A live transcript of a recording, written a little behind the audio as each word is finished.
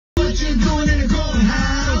What you doing in the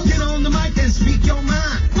courthouse? So get on the mic and speak your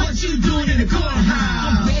mind. What you doing in the courthouse?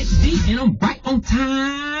 I'm Reggie and I'm right on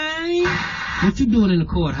time. What you doing in the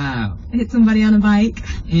courthouse? I hit somebody on a bike.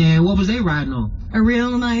 And what was they riding on? A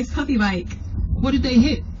real nice puppy bike. What did they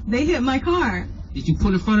hit? They hit my car. Did you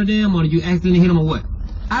pull in front of them or did you accidentally hit them or what?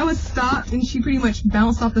 I was stopped and she pretty much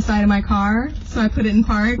bounced off the side of my car. So I put it in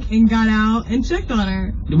park and got out and checked on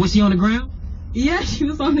her. Was she on the ground? Yeah, she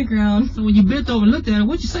was on the ground. So when you bent over and looked at her,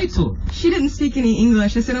 what'd you say to her? She didn't speak any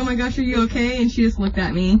English. I said, "Oh my gosh, are you okay?" And she just looked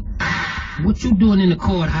at me. What you doing in the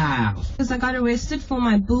courthouse? Because I got arrested for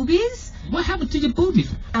my boobies. What happened to your boobies?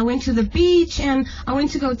 I went to the beach and I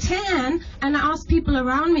went to go tan, and I asked people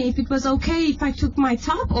around me if it was okay if I took my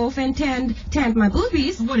top off and tanned my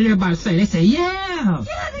boobies. What did everybody say? They said, yeah.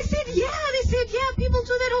 Yeah, they said, yeah. People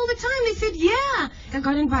do that all the time. They said, yeah. I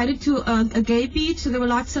got invited to a gay beach, so there were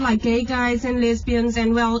lots of like gay guys and lesbians,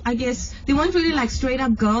 and well, I guess they weren't really like straight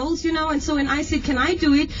up girls, you know, and so when I said, can I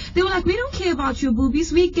do it? They were like, we don't care about your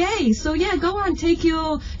boobies, we gay. So yeah, go on, take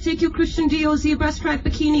your Christian Dior zebra stripe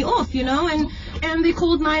bikini off, you know, and they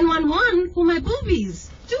called 911 for my boobies.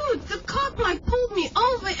 Dude, the cop like pulled me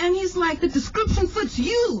over and he's like, the description fits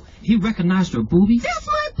you. He recognized your boobies? That's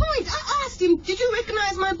my point. I asked him, did you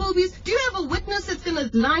recognize my boobies? Do you have a witness that's going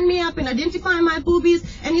to line me up and identify my boobies?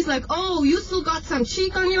 And he's like, oh, you still got some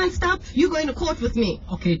cheek on you and stuff? You're going to court with me.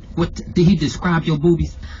 Okay, what did he describe your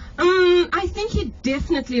boobies? I think he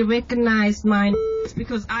definitely recognized mine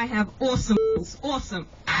because I have awesome.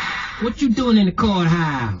 What you doing in the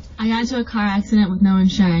courthouse? I got into a car accident with no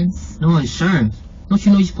insurance. No insurance? Don't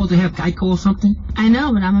you know you're supposed to have Geico or something? I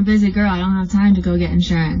know, but I'm a busy girl. I don't have time to go get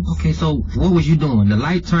insurance. Okay, so what was you doing? The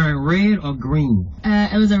light turned red or green?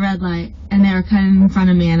 It was a red light, and they were cutting in front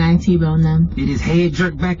of me, and I T-boned them. Did his head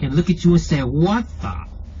jerk back and look at you and say, what the?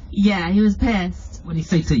 Yeah, he was pissed. What did he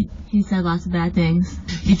say to you? He said lots of bad things.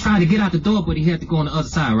 He tried to get out the door, but he had to go on the other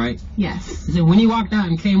side, right? Yes. He said when he walked out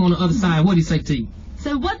and came on the other side, what did he say to you?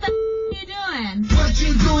 So what the you doing? What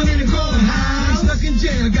you doing in the courthouse? Stuck in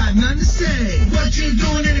jail, got nothing to say. What